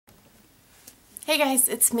Hey guys,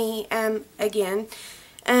 it's me again.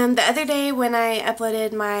 The other day when I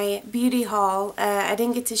uploaded my beauty haul, I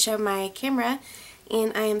didn't get to show my camera,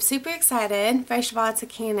 and I am super excited. First of all, it's a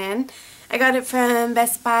Canon. I got it from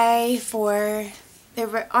Best Buy for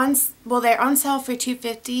they're on sale for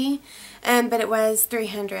 $250, but it was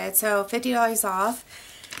 $300, so $50 off.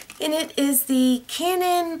 And it is the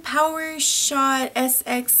Canon Shot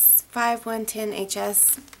SX510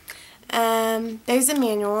 HS. There's a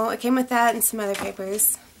manual. It came with that and some other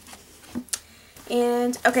papers.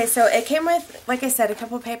 And, okay, so it came with, like I said, a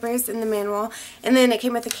couple papers in the manual. And then it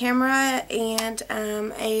came with a camera and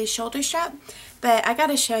a shoulder strap. But I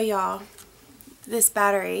gotta show y'all this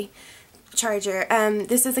battery charger.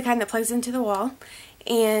 This is the kind that plugs into the wall.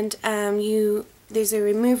 And there's a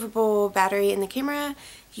removable battery in the camera.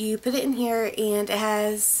 You put it in here and it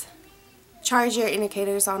has charger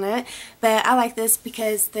indicators on it, but I like this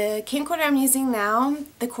because the camcorder I'm using now,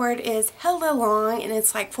 the cord is hella long and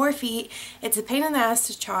it's like 4 feet. It's a pain in the ass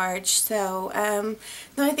to charge, so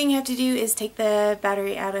the only thing you have to do is take the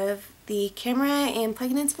battery out of the camera and plug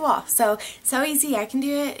it into the wall. So easy, I can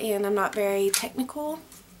do it, and I'm not very technical.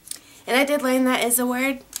 And I did learn that is a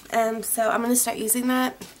word, so I'm going to start using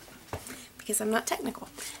that because I'm not technical.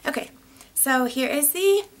 Okay, so here is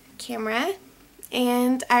the camera.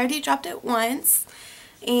 And I already dropped it once,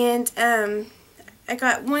 and I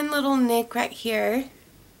got one little nick right here.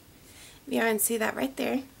 You can see that right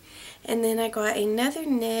there. And then I got another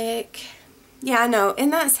nick. Yeah, I know. Isn't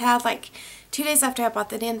that sad? Like 2 days after I bought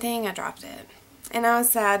the damn thing, I dropped it. And I was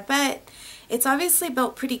sad, but it's obviously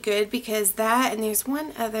built pretty good because that, and there's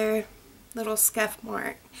one other little scuff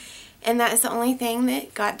mark. And that is the only thing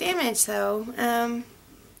that got damaged, so I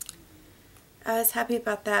was happy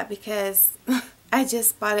about that because I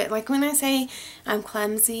just bought it. Like when I say I'm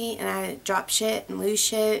clumsy and I drop shit and lose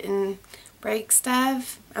shit and break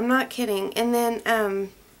stuff, I'm not kidding. And then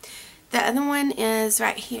the other one is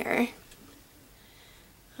right here.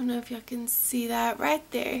 I don't know if y'all can see that right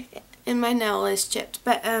there. And my nail is chipped.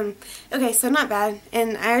 But okay, so not bad.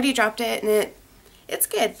 And I already dropped it, and it's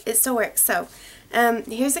good. It still works. So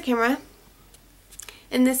here's the camera.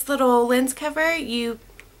 And this little lens cover you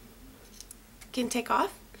can take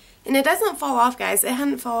off. And it doesn't fall off, guys. It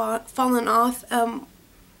hadn't fallen off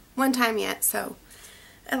one time yet, so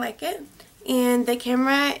I like it. And the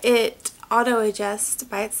camera, it auto-adjusts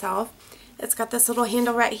by itself. It's got this little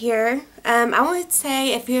handle right here. I would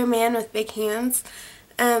say if you're a man with big hands,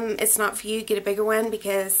 it's not for you. Get a bigger one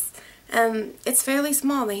because it's fairly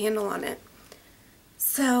small, the handle on it.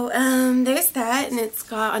 So there's that, and it's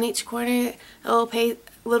got on each corner a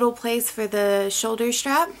little place for the shoulder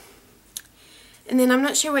strap. And then I'm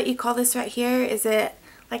not sure what you call this right here. Is it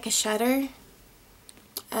like a shutter?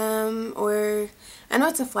 Or I know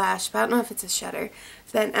it's a flash, but I don't know if it's a shutter.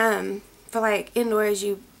 But for like indoors,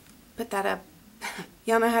 you put that up.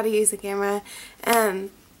 Y'all know how to use the camera.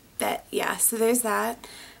 But yeah, so there's that.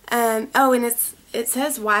 Oh, and it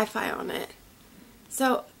says Wi-Fi on it.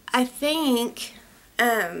 So I think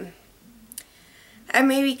I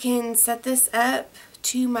maybe can set this up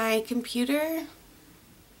to my computer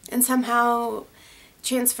and somehow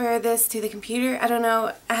transfer this to the computer. I don't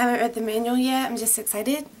know. I haven't read the manual yet. I'm just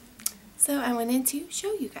excited. So I wanted to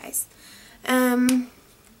show you guys.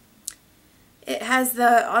 It has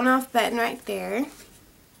the on-off button right there.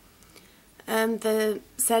 The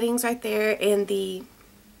settings right there, and the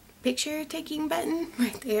picture taking button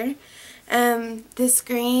right there. The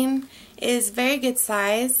screen is very good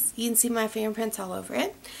size. You can see my fingerprints all over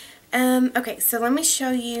it. Okay, so let me show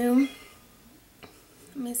you.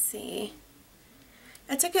 Let me see.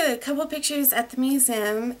 I took a couple pictures at the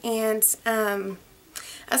museum, and I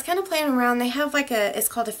was kind of playing around. They have like it's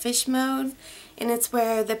called a fish mode, and it's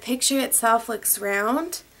where the picture itself looks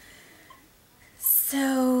round.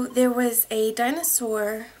 So there was a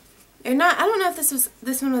dinosaur, or not, I don't know if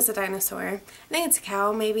this one was a dinosaur. I think it's a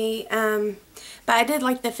cow maybe, but I did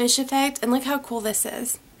like the fish effect, and look how cool this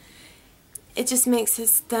is. It just makes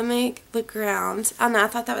his stomach look round. I don't know, I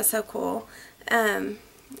thought that was so cool. And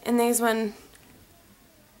there's one,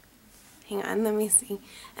 hang on, let me see.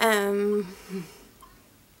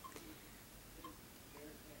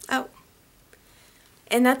 Oh,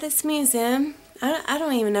 and at this museum, I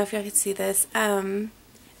don't even know if y'all can see this,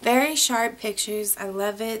 very sharp pictures. I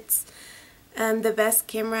love it. The best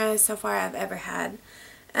camera so far I've ever had.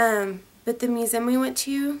 But the museum we went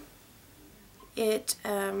to,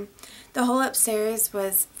 the whole upstairs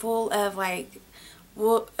was full of like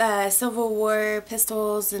Civil War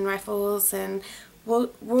pistols and rifles and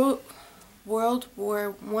World War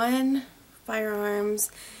I firearms,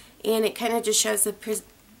 and it kind of just shows the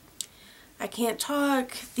I can't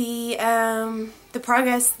talk, the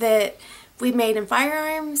progress that we made in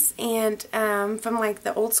firearms, and from like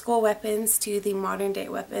the old school weapons to the modern day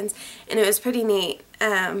weapons, and it was pretty neat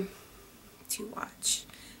to watch,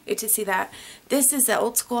 to see that. This is the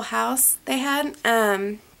old school house they had.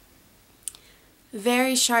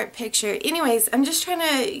 Very sharp picture. Anyways, I'm just trying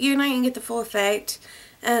to, you and I can get the full effect.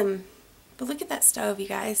 But look at that stove, you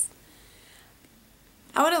guys.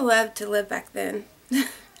 I would have loved to live back then. I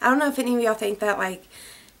don't know if any of y'all think that, like,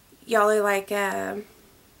 y'all are like, y'all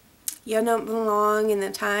don't belong in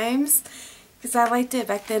the times. Because I liked it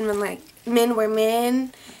back then when, like, men were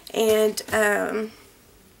men, and,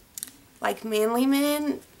 like, manly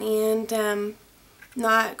men, and,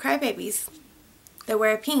 not crybabies. They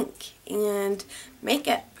wear pink, and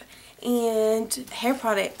makeup, and hair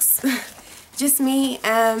products. Just me.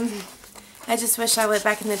 I just wish I lived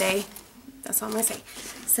back in the day. That's all I'm going to say.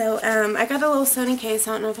 So, I got a little Sony case.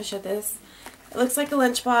 I don't know if I showed this. It looks like a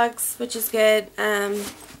lunchbox, which is good.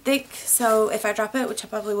 Thick, so if I drop it, which I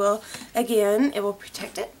probably will, again, it will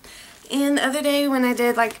protect it. And the other day when I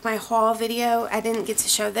did like my haul video, I didn't get to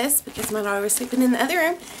show this because my daughter was sleeping in the other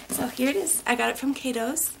room. So here it is. I got it from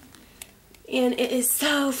Cato's. And it is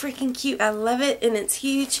so freaking cute. I love it, and it's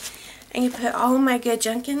huge. I can put all of my good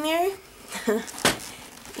junk in there.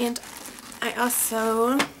 And I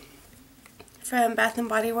also, from Bath &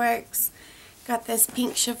 Body Works, got this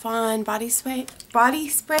pink chiffon body spray.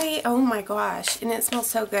 Oh my gosh. And it smells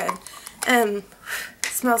so good. It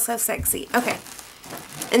smells so sexy. Okay.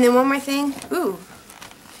 And then one more thing. Ooh.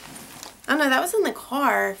 Oh no, that was in the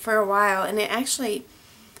car for a while, and it actually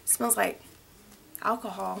smells like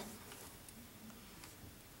alcohol.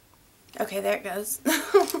 Okay, there it goes.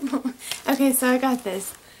 Okay, so I got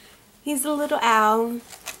this. He's a little owl,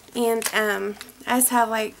 and I just have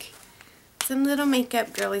like some little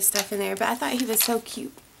makeup girly stuff in there, but I thought he was so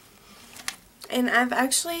cute. And I've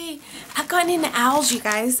gotten into owls, you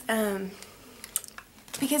guys,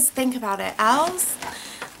 because think about it, owls,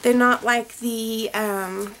 they're not like the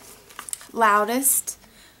loudest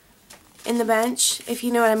in the bunch, if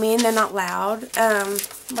you know what I mean. They're not loud,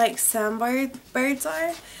 like some birds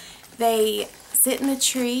are. They sit in a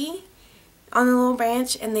tree on a little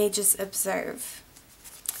branch, and they just observe.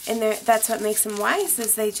 And that's what makes them wise,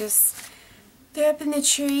 is they're up in the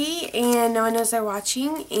tree, and no one knows they're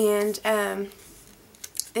watching, and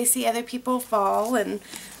they see other people fall and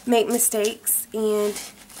make mistakes, and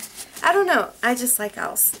I don't know, I just like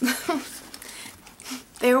owls.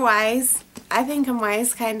 They're wise. I think I'm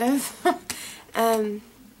wise, kind of.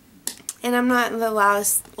 And I'm not the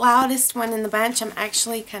loudest one in the bunch. I'm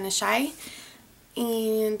actually kind of shy,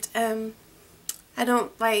 and I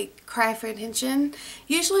don't like cry for attention.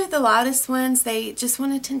 Usually the loudest ones, they just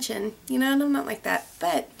want attention, you know, and I'm not like that.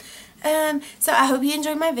 But so I hope you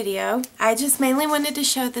enjoyed my video. I just mainly wanted to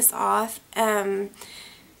show this off. I'm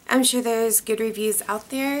sure there's good reviews out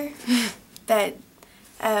there. That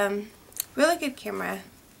really good camera.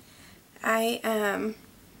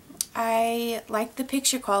 I like the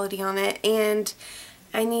picture quality on it, and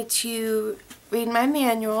I need to read my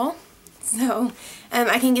manual so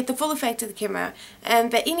I can get the full effect of the camera.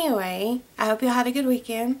 But anyway, I hope you all had a good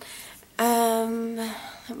weekend. Let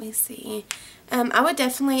me see. I would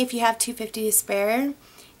definitely, if you have $250 to spare,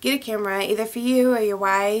 get a camera, either for you or your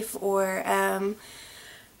wife, or I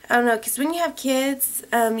don't know, because when you have kids,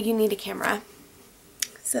 you need a camera.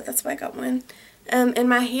 So that's why I got one. And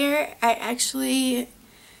my hair,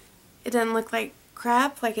 it doesn't look like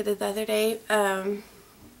crap like it did the other day.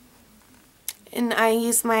 And I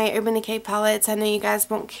use my Urban Decay palettes. I know you guys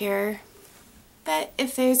won't care, but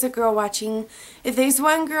if there's a girl watching, if there's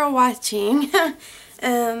one girl watching,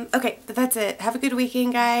 okay, but that's it. Have a good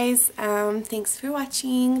weekend, guys. Thanks for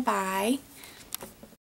watching. Bye.